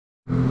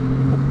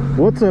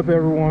What's up,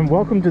 everyone?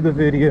 Welcome to the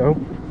video.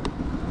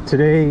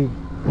 Today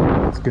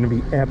it's gonna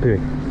be epic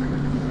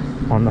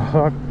on the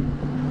Huck.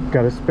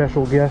 Got a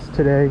special guest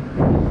today,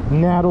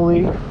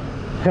 Natalie,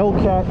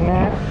 Hellcat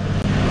Nat,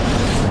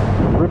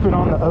 ripping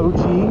on the OG.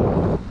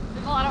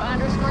 There's a lot of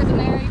underscores in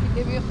there. You can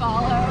give me a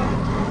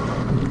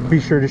follow. Be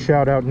sure to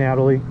shout out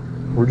Natalie.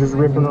 We're just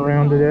ripping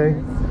around today.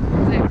 Is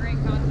that great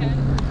content?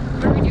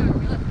 What are we doing?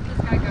 We let this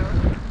guy go.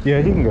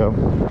 Yeah, he can go.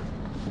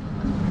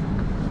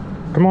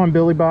 Come on,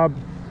 Billy Bob.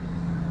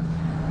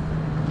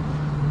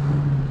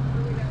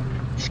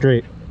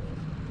 Straight.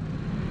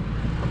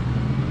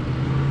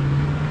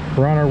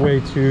 We're on our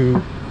way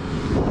to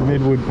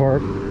Midwood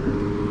Park.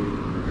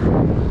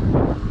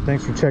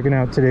 Thanks for checking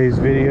out today's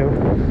video.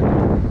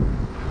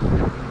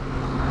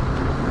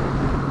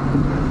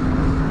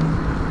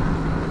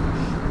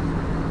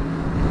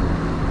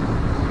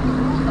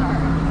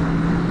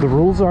 The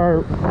rules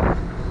are,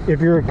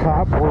 if you're a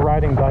cop, we're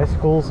riding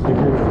bicycles. If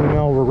you're a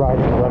female, we're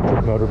riding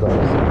electric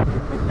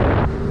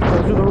motorbikes.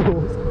 Those are the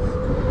rules.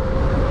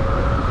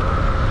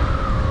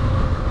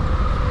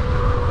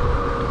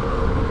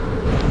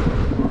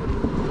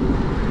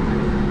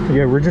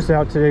 Yeah, we're just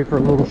out today for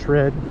a little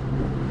shred.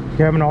 If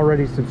you haven't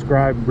already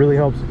subscribed, really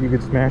helps if you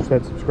could smash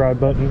that subscribe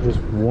button just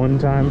one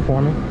time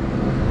for me.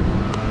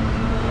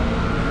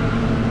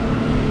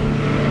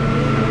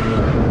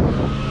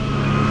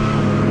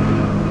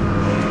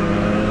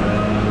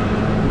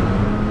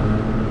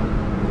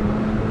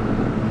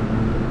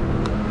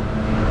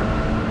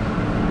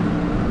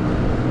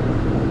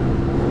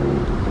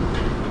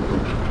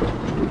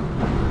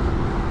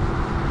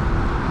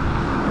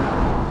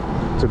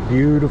 It's a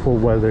beautiful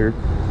weather.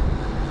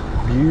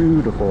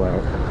 Beautiful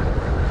out.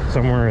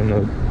 Somewhere in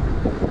the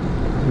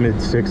mid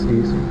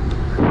 60s.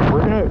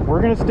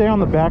 We're gonna stay on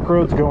the back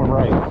roads going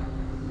right.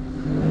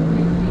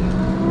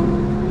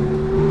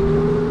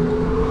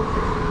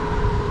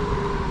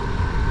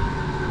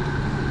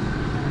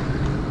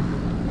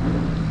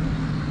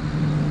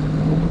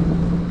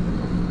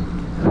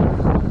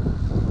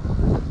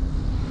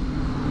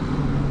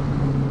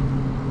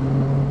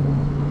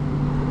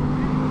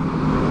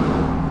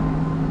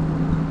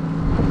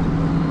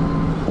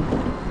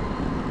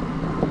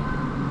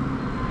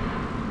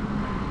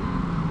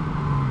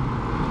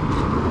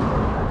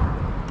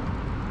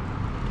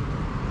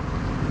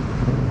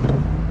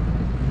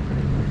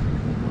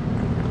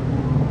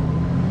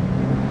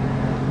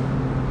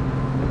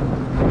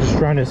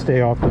 Trying to stay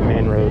off the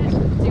main roads.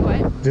 Do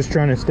what? Just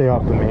trying to stay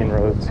off the main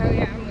roads. Oh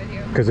yeah, I'm with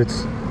you. Because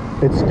it's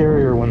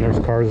scarier when there's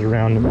cars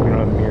around and we don't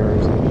have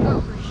mirrors and Oh,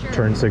 for sure.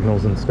 turn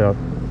signals and stuff.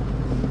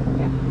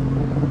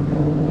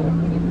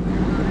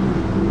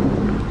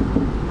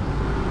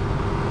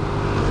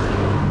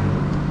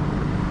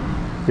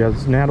 Yeah,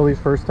 this is Natalie's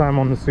first time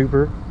on the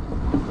Super.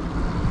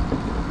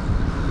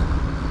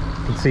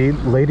 You can see,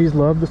 ladies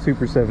love the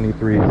Super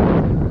 73s.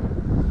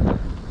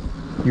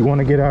 You want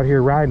to get out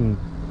here riding,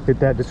 hit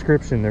that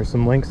description. There's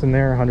some links in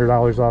there.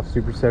 $100 off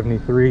Super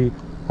 73.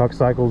 Huck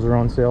cycles are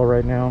on sale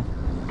right now.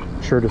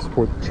 Sure to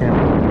support the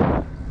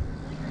channel.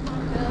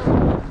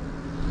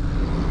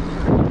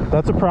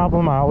 That's a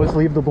problem. I always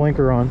leave the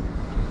blinker on.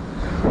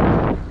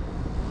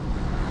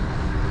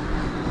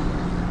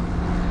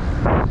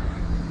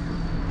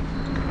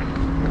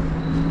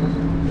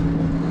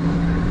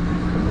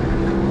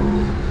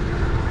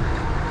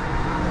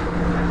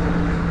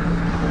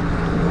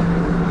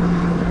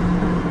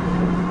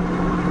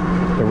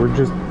 We're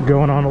just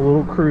going on a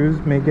little cruise,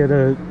 may get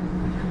a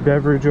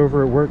beverage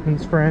over at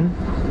Workman's Friend.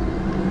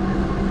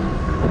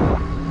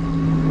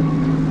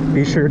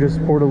 Be sure to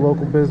support a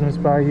local business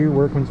by you.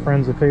 Workman's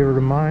Friend's a favorite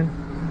of mine.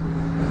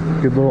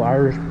 Good little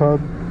Irish pub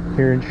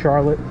here in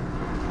Charlotte.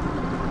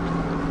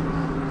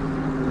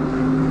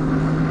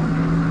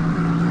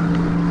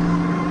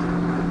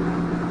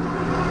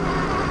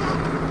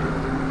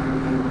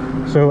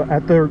 So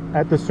at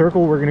the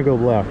circle, we're gonna go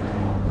left.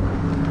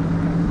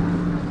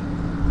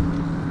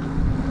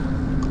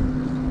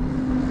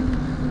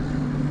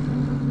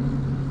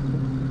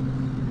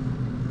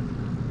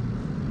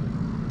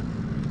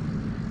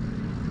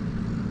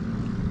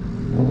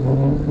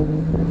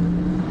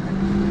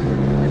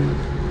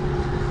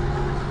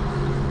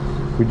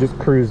 We just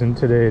cruising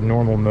today in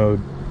normal mode.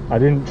 I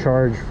didn't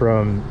charge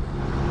from...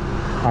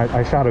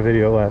 I shot a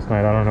video last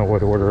night. I don't know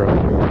what order I'm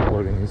going to be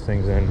uploading these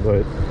things in,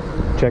 but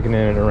checking in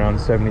at around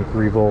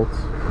 73 volts.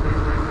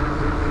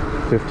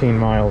 15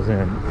 miles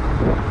in.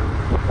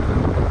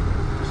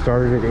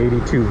 Started at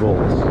 82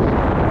 volts.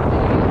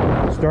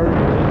 Started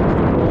at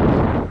 82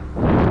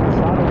 volts.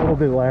 Shot a little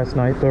bit last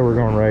night, though. We're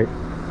going right.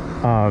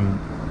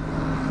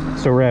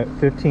 So we're at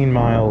 15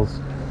 miles.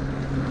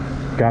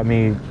 Got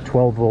me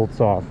 12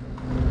 volts off.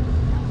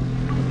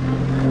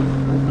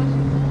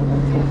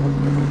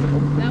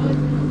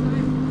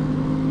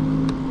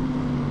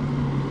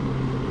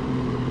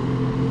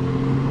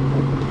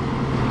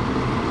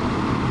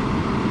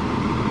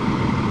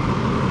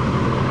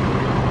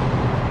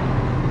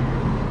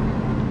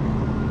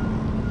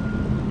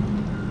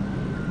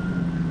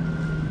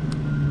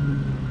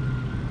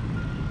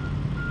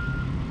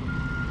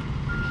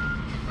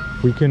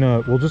 We can,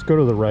 we'll just go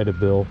to the right of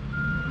Bill.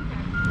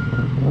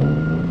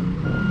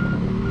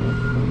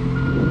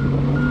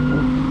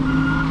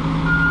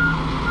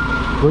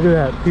 Look at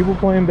that. People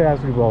playing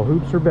basketball.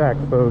 Hoops are back,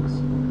 folks.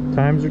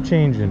 Times are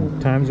changing.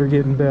 Times are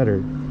getting better.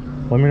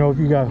 Let me know if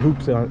you got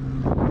hoops up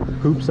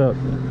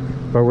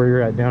by where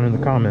you're at down in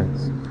the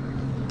comments.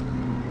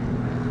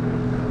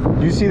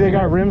 Do you see they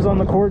got rims on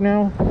the court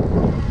now?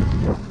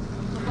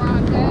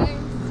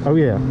 Oh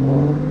yeah.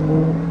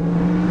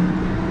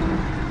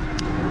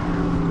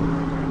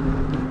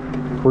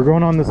 We're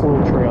going on this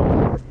little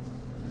trail.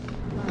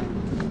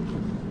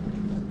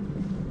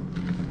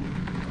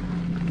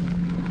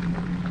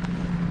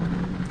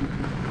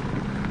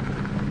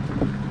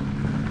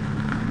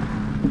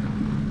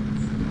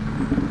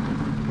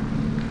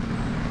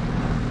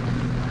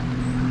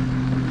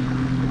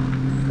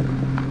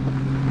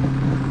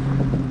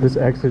 This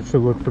exit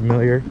should look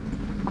familiar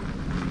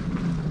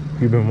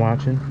if you've been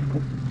watching.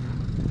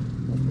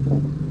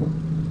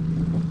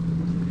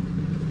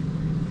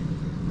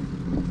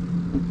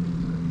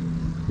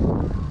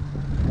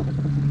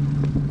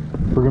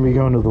 We're going to be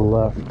going to the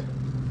left.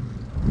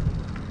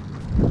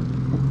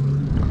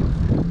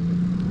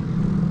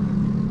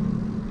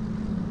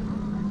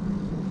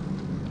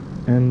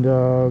 And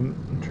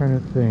I'm trying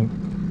to think.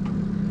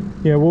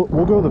 Yeah,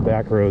 we'll go the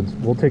back roads.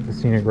 We'll take the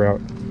scenic route.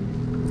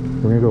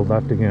 We're going to go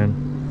left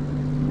again.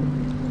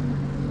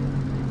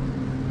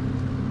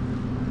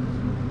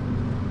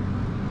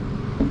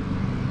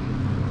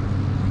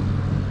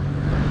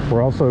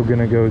 We're also going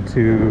to go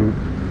to,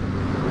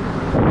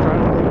 I'm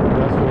trying to think of the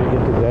best way to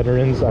get to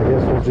Veterans. I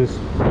guess we'll just,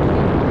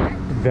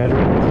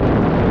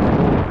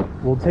 Veterans.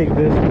 We'll take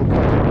this, we'll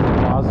cut to the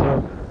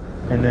plaza,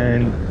 and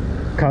then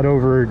cut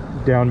over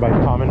down by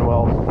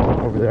Commonwealth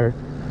over there.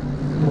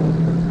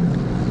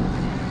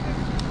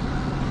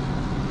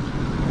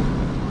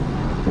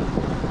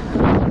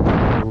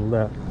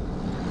 Left.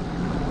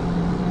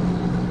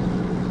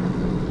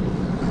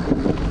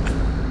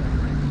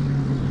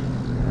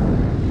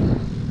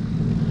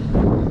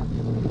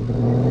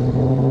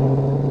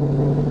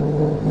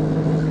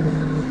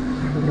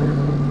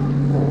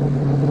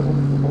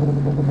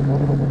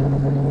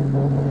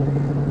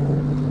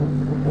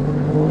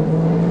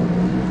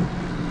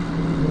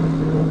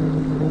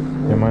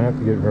 I might have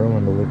to get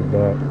Verlin to look at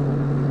that.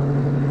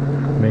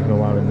 It's making a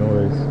lot of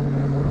noise.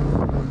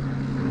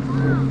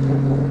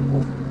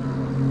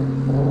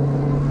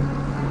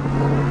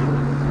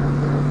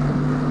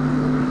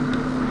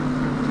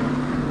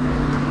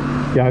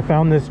 Yeah, I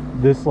found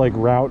this like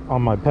route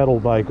on my pedal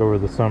bike over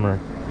the summer,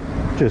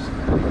 just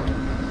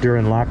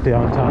during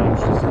lockdown times,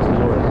 just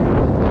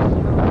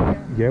exploring.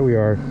 Yeah, we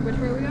are. Which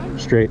way are we going?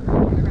 Straight.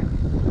 Okay.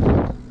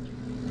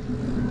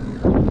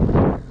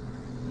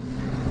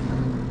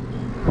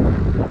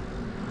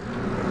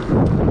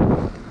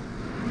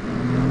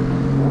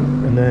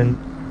 And then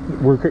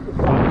we're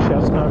on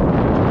Chestnut.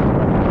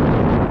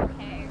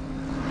 Okay.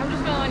 I'm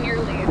just following your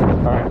lead.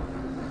 Alright.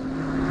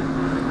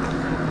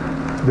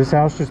 This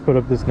house just put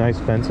up this nice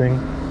fencing.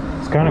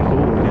 It's kind of cool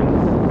looking.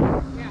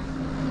 Yeah.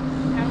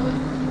 That was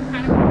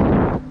kind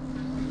of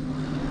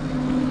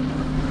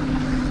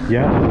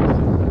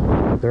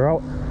Yeah.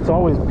 It's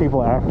always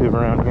people active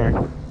around here.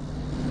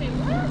 Say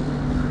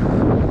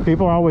what?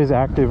 People are always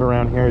active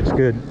around here. It's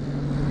good.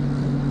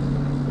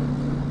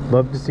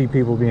 Love to see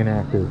people being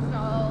active.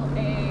 Install a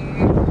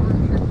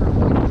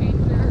voice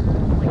changer,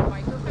 like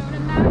microphone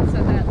in that,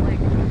 so that like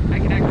I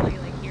can actually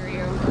like hear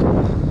you.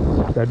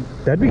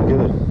 That'd be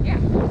good. Yeah.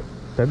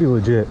 That'd be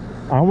legit.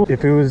 I almost,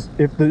 if it was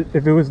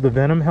the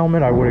Venom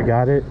helmet, I would have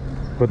got it,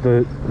 but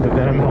the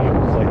Venom helmet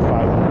was like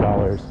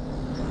 $500.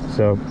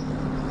 So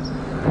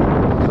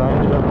I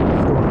ended up with a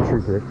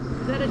Stormtrooper.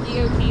 Is that a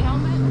DOT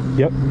helmet?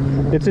 Yep,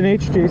 it's an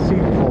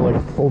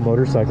HJC full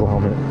motorcycle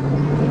helmet.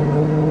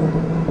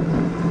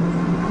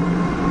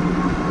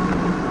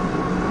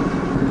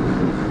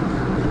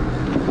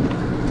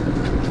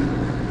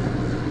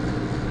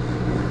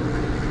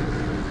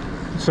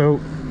 So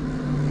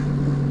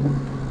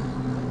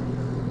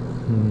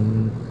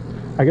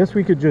I guess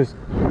we could just,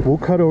 we'll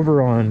go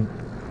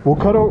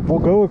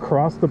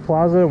across the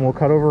plaza and we'll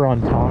cut over on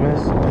Thomas,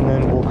 and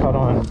then we'll cut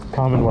on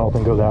Commonwealth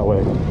and go that way.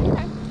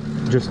 Okay.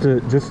 Just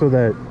so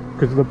that,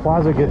 because the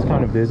plaza gets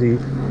kind of busy,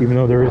 even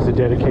though there is a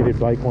dedicated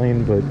bike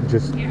lane, but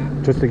just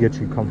to get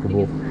you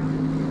comfortable.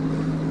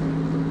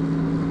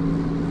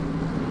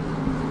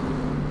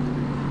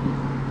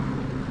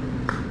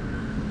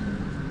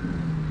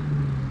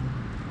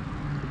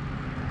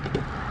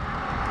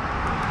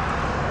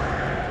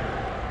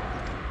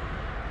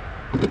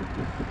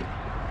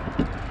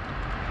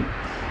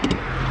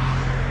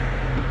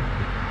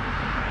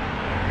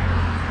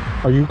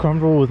 Are you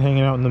comfortable with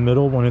hanging out in the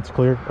middle when it's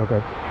clear?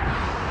 Okay.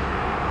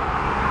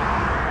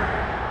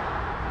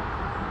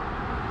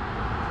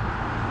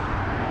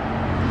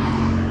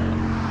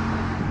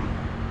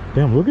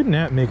 Damn, look at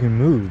Nat making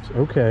moves.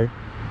 Okay.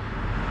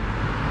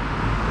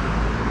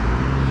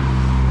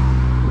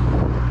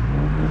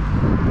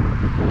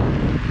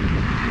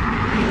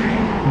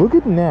 Look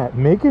at Nat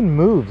making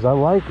moves. I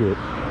like it.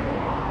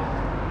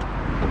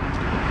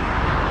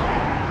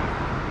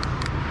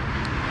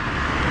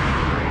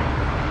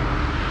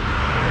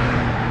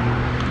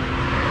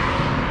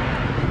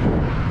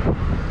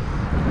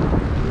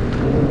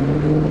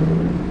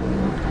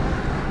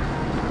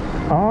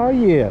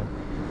 yeah.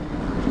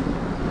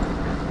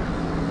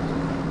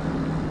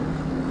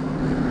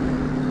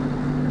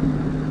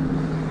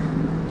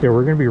 Yeah,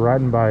 we're gonna be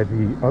riding by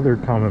the other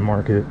common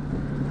market,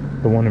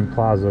 the one in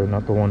Plaza,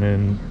 not the one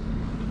in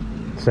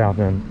South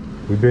End.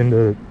 We've been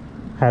to,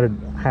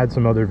 had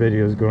some other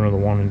videos going to the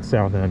one in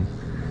South End.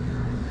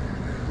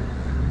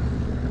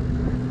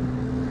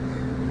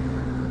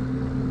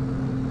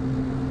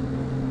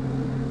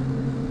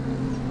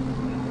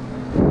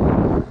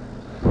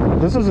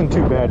 This isn't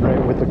too bad, right,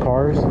 with the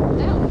cars?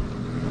 No.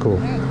 Cool.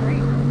 No, it's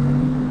great.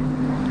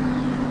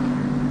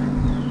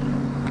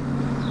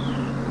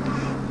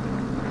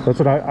 That's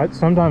what I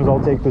sometimes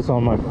I'll take this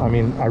on my, I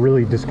mean, I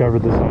really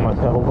discovered this on my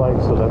pedal bike,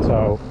 so that's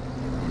how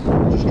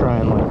I just try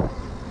and like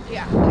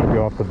keep you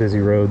off the busy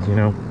roads, you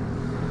know.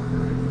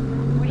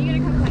 When are you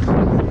gonna come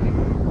punch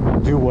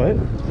things? Do what?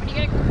 When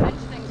are you gonna come punch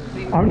things with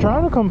me? I'm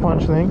trying to come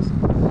punch things.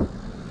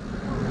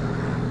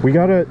 We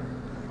gotta,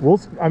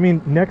 I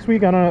mean, next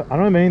week I don't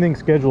have anything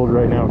scheduled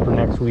right now for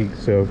next week,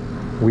 so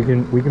we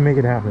can make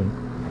it happen.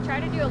 I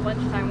try to do a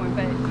lunchtime one,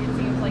 but it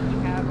seems like you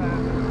have a...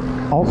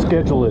 I'll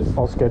schedule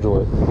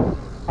it.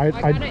 I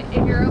gotta,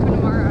 if you're open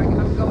tomorrow,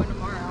 I'm going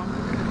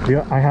tomorrow.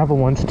 Yeah, I have a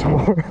lunch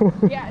tomorrow.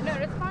 Yeah, no,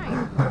 that's fine.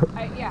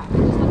 Yeah,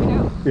 just let me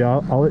know.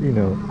 Yeah, I'll let you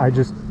know. I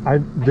usually try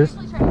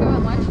to go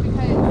at lunch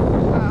because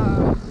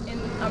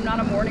I'm not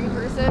a morning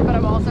person, but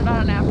I'm also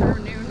not an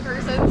afternoon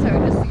person, so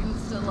it just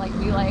seems to like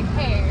be like,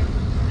 hey,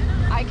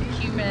 I can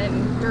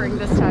human during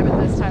this time and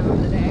this time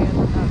of the day,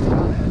 and that's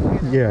about it.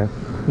 You know? Yeah.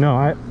 No,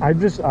 I've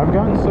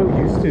gotten so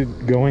used to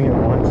going at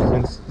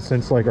lunch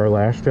since like our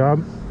last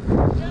job.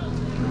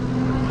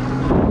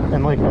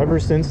 And like ever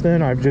since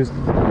then, because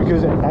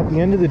at the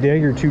end of the day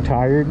you're too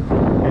tired,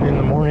 and in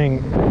the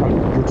morning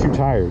you're too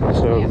tired.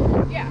 So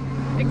yeah,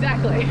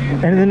 exactly.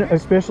 And then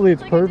especially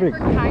it's like perfect. A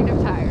different kind of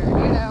tired,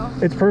 you know.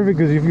 It's perfect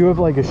because if you have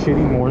like a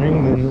shitty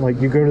morning, then like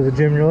you go to the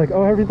gym, and you're like,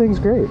 oh, everything's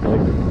great. Like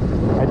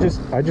I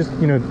just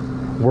you know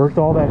worked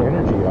all that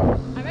energy out.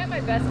 I'm at my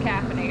best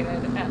caffeinated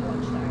at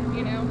lunchtime,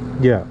 you know.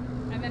 Yeah.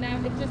 And then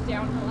it's just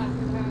downhill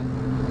after that,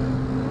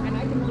 and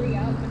I can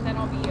re-up, but then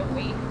I'll be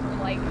awake for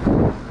like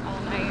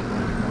all night.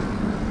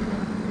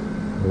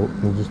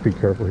 We'll just be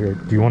careful here.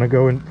 Do you want to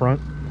go in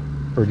front,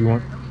 or do you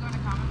want? Are we going to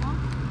Common Law?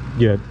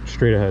 Yeah,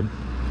 straight ahead.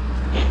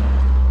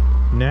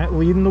 Nat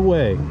leading the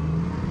way.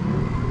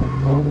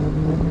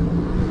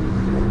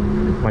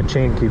 My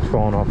chain keeps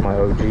falling off my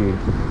OG.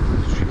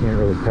 She can't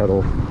really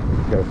pedal.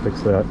 Gotta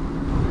fix that.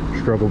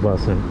 Struggle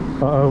busing.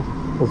 Uh-oh.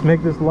 Let's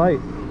make this light.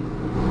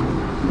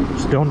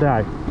 Just don't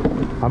die.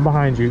 I'm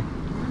behind you.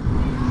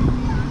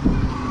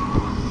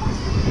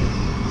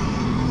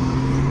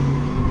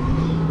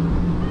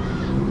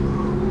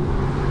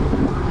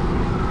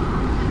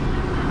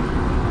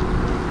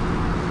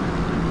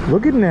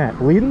 Look at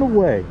Nat leading the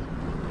way.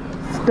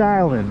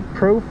 Styling,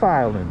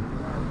 profiling.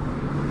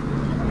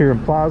 Here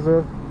in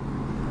Plaza.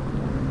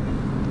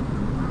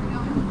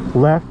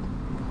 Left.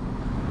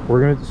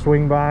 We're gonna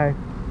swing by.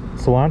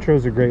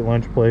 Cilantro's a great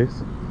lunch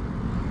place.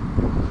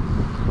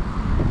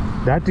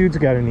 That dude's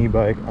got an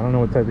e-bike. I don't know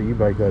what type of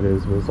e-bike that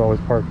is, but it's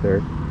always parked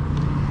there.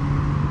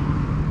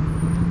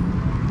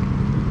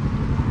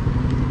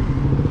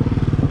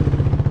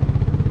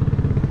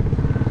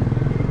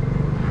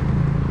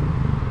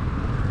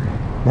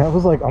 That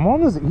was like, I'm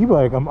on this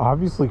e-bike. I'm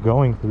obviously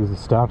going through the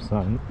stop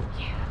sign.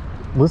 Yeah.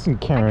 Listen,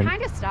 Karen. I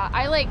kind of stopped.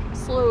 I like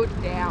slowed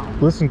down.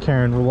 Listen,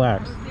 Karen,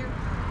 relax.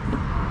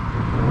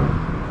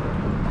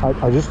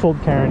 I just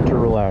told Karen to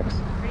relax.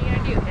 What are you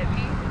gonna do? Hit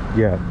me?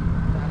 Yeah.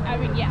 I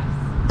mean, yes.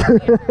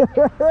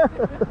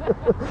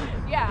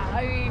 Yeah,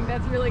 I mean,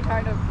 that's really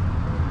kind of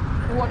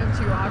one of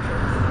two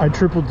options. I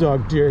triple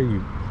dog dare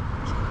you.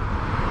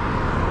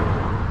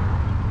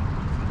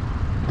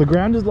 The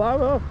ground is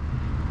lava.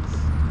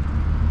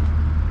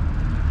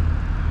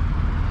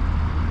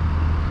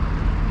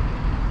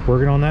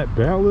 Working on that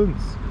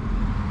balance.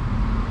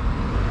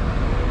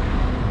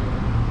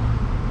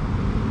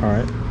 All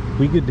right,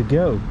 we good to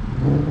go.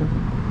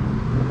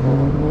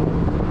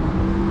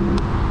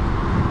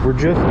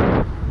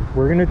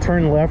 We're gonna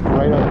turn left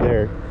right up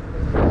there.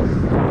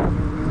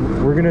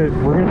 We're gonna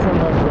turn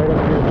left right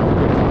up here.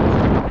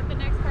 At the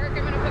next park,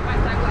 I'm gonna put my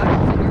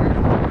sunglasses in your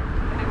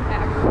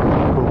backpack.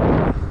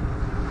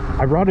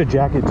 Cool. I brought a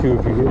jacket too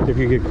if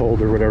you get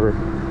cold or whatever.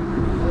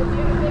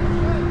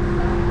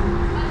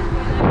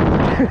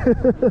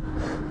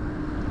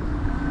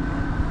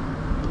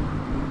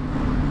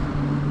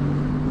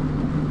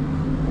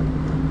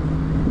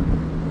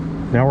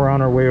 Now we're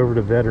on our way over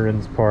to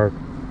Veterans Park,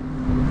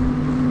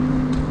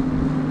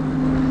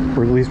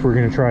 or at least we're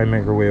going to try and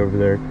make our way over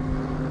there.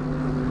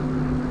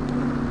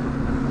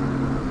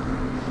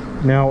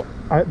 Now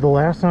the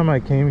last time I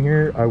came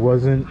here I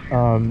wasn't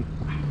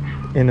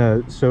in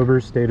a sober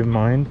state of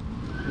mind.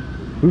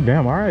 Ooh,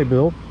 damn. All right,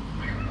 Bill.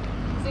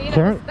 See,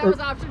 that was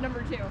option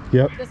number 2.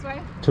 Yep. This way?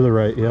 To the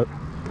right, yep.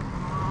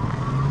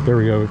 There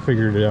we go, we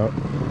figured it out.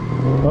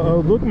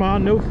 Uh-oh, look, Ma,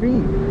 no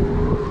feet.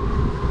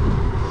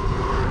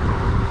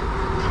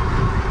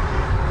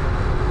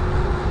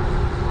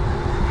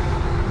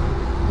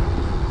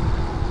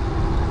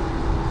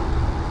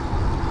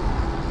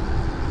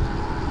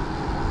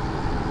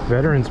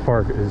 Veterans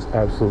Park is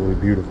absolutely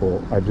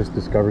beautiful. I just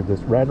discovered this.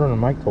 Rad Runner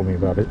Mike told me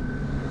about it.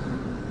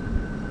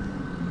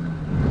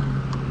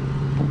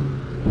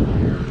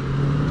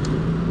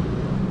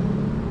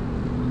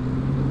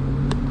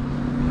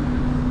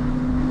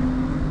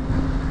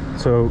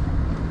 So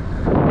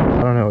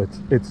I don't know.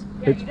 It's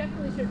you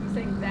definitely shouldn't be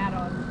saying that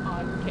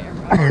on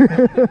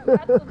camera.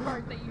 That's the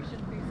part that you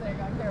shouldn't be saying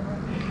on camera.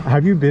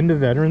 Have you been to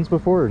Veterans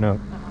before or no?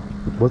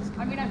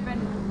 I mean, I've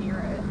been near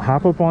it.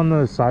 Hop up on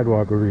the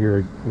sidewalk over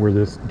here where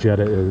this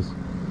Jetta is.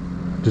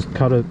 Just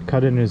cut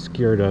in his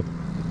skirta.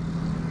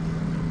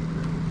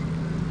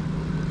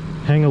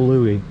 Hang a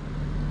Louie.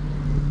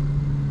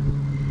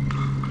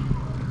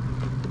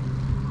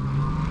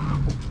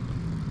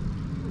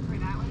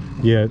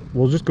 Yeah,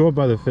 we'll just go up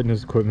by the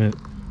fitness equipment.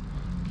 I'm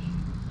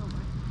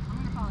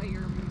gonna follow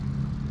your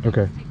lead.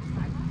 Okay.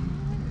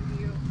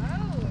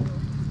 Oh,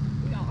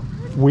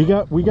 We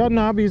got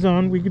knobbies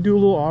on. We could do a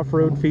little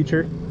off-road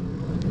feature.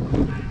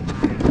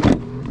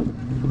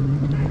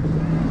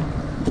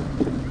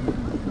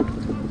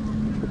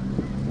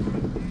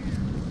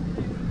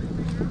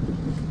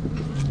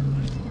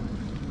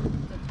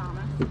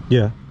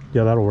 Yeah,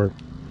 that'll work.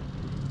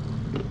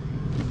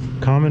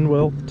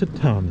 Commonwealth to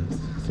Thomas.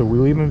 So we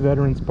leave in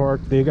Veterans Park.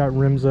 They got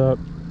rims up.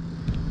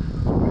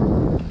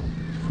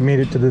 If you made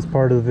it to this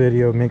part of the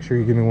video, make sure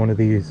you give me one of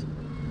these.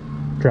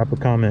 Drop a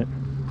comment.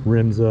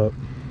 Rims up.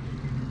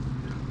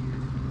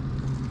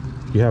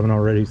 If you haven't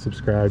already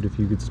subscribed, if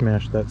you could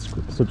smash that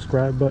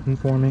subscribe button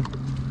for me,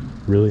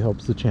 really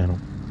helps the channel.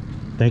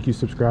 Thank you,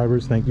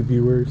 subscribers. Thank you,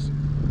 viewers.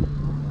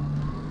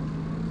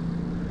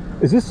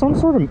 Is this some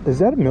sort of, is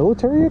that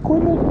military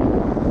equipment?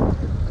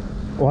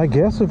 Well, I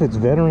guess if it's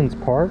Veterans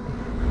Park,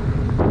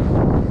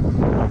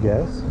 I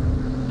guess.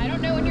 I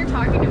don't know when you're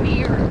talking to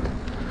me or them.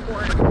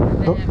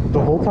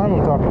 The whole time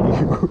I'm talking to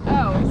you.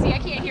 Oh, see, I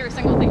can't hear a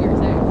single thing you're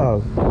saying.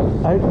 Oh,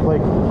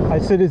 I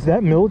said, is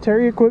that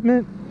military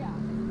equipment? Yeah.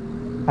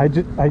 I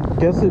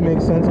guess it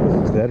makes sense because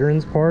it's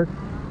Veterans Park.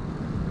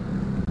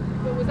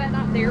 But was that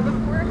not there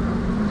before?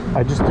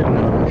 I just didn't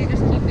know. They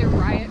just keep their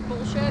riot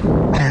bullshit?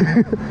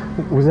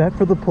 Was that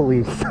for the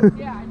police?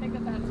 Yeah, I think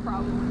that's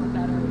probably what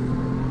that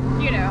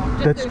is. You know,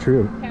 just that's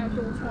true.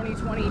 Casual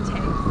 2020 tanks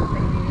that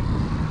they need.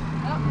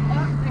 Oh,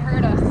 they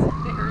heard us.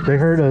 They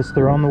heard us.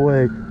 They're on the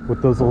way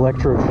with those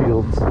electro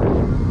shields.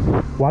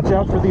 Watch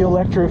out for the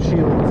electro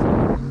shields.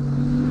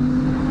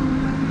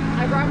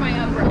 I brought my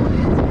umbrella. It's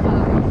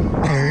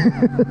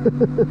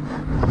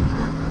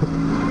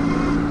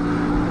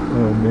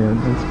Oh man,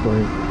 that's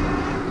funny.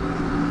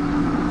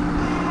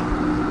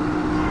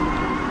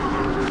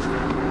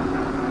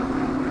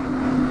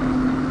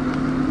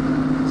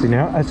 See,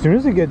 now, as soon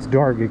as it gets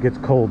dark, it gets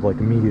cold, like,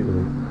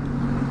 immediately.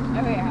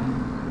 Oh, yeah.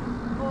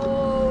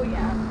 Oh,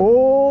 yeah.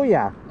 Oh,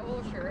 yeah.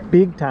 Oh, sure.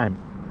 Big time.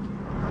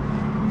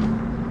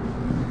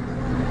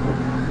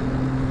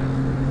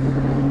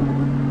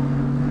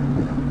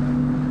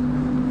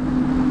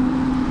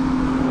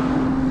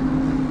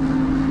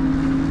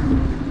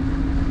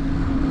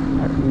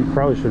 We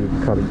probably should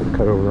have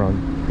cut over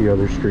on the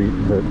other street,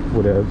 but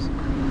whatevs.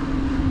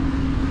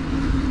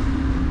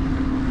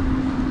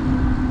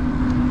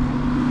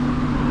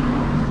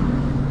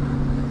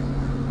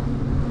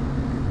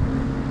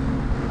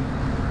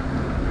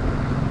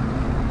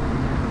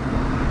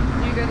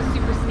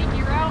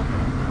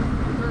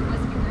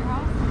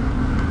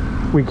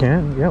 We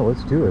can, yeah,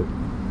 let's do it.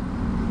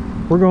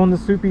 We're going the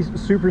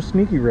super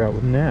sneaky route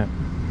with Nat.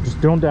 Just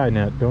don't die,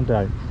 Nat, don't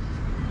die.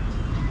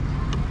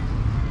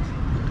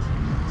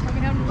 Tell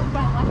me how to look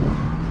my left.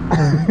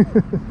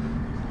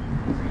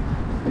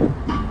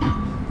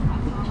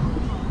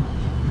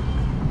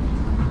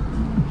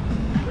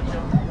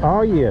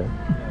 Oh yeah.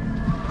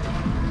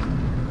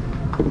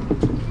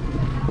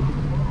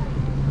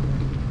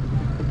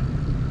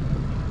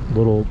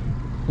 Little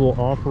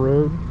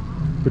off-road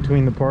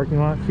between the parking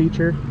lot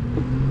feature.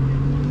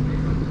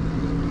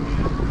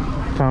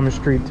 Thomas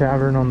Street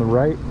Tavern on the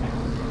right.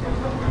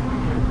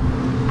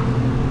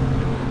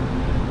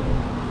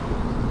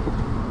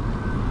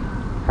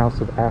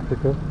 House of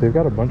Africa. They've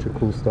got a bunch of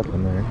cool stuff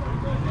in there.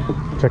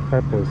 Check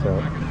that place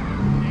out.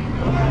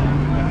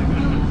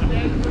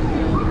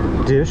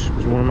 Dish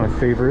is one of my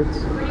favorites.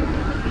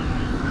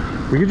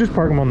 We could just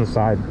park them on the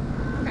side.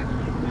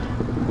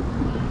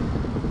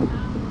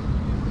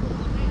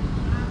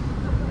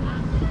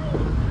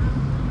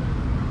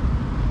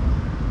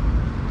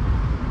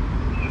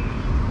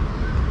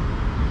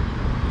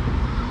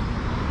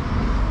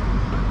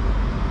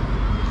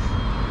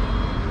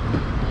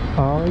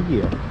 Oh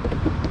yeah.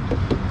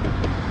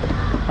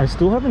 I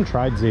still haven't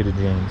tried Zeta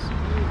Jane's.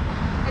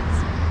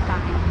 It's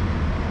fine.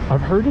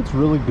 I've heard it's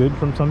really good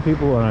from some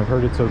people, and I've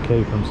heard it's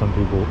okay from some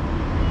people.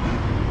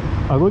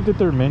 I looked at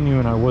their menu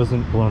and I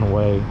wasn't blown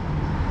away. Yeah,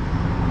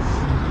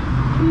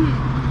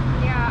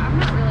 I'm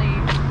not really.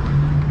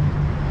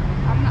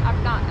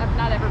 I've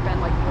not ever been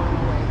like blown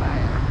away by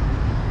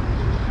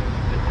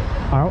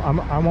it.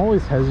 I'm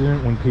always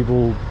hesitant when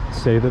people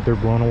say that they're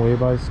blown away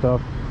by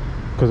stuff,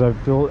 Because I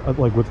feel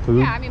like with food.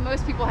 Yeah, I mean,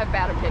 most people have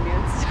bad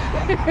opinions.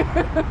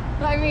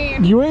 I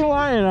mean, You ain't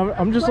lying.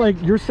 I'm just like,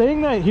 you're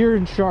saying that here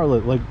in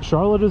Charlotte. Like,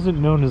 Charlotte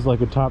isn't known as like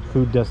a top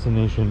food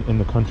destination in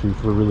the country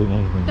for really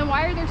anything. then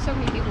why are there so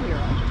many people here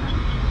all the time?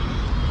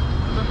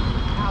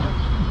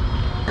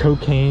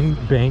 Cocaine,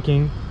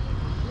 banking,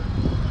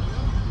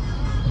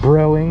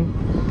 broing.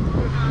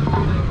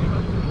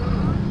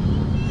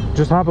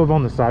 Just hop up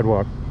on the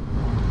sidewalk.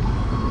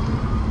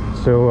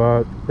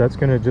 So that's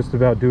gonna just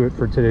about do it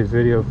for today's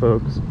video,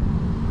 folks.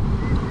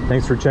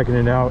 Thanks for checking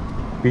it out.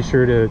 Be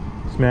sure to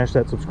smash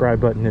that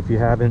subscribe button if you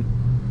haven't.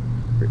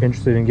 If you're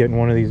interested in getting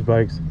one of these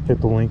bikes,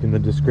 hit the link in the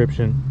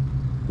description.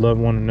 Love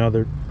one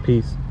another.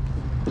 Peace.